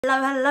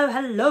Hello, hello,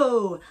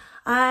 hello.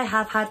 I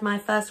have had my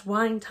first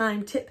wine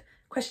time tip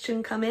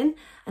question come in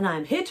and I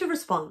am here to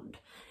respond.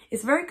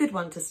 It's a very good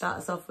one to start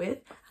us off with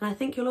and I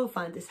think you'll all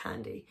find this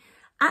handy.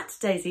 At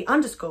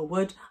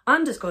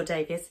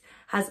Daisy_Wood_Davies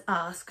has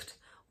asked,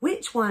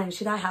 which wine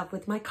should I have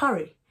with my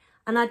curry?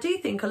 And I do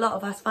think a lot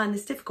of us find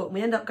this difficult and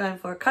we end up going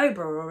for a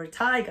Cobra or a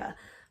Tiger.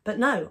 But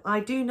no,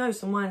 I do know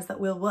some wines that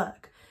will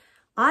work.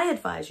 I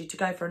advise you to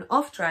go for an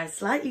off-dry,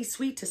 slightly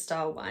sweeter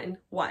style wine,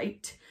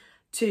 white,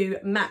 to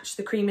match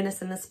the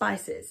creaminess and the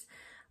spices.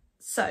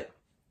 So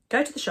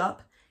go to the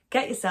shop,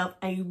 get yourself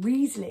a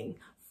Riesling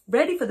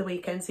ready for the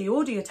weekend. So you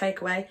order your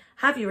takeaway,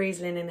 have your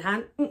Riesling in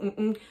hand.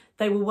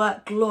 They will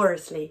work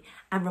gloriously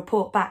and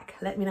report back.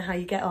 Let me know how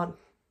you get on.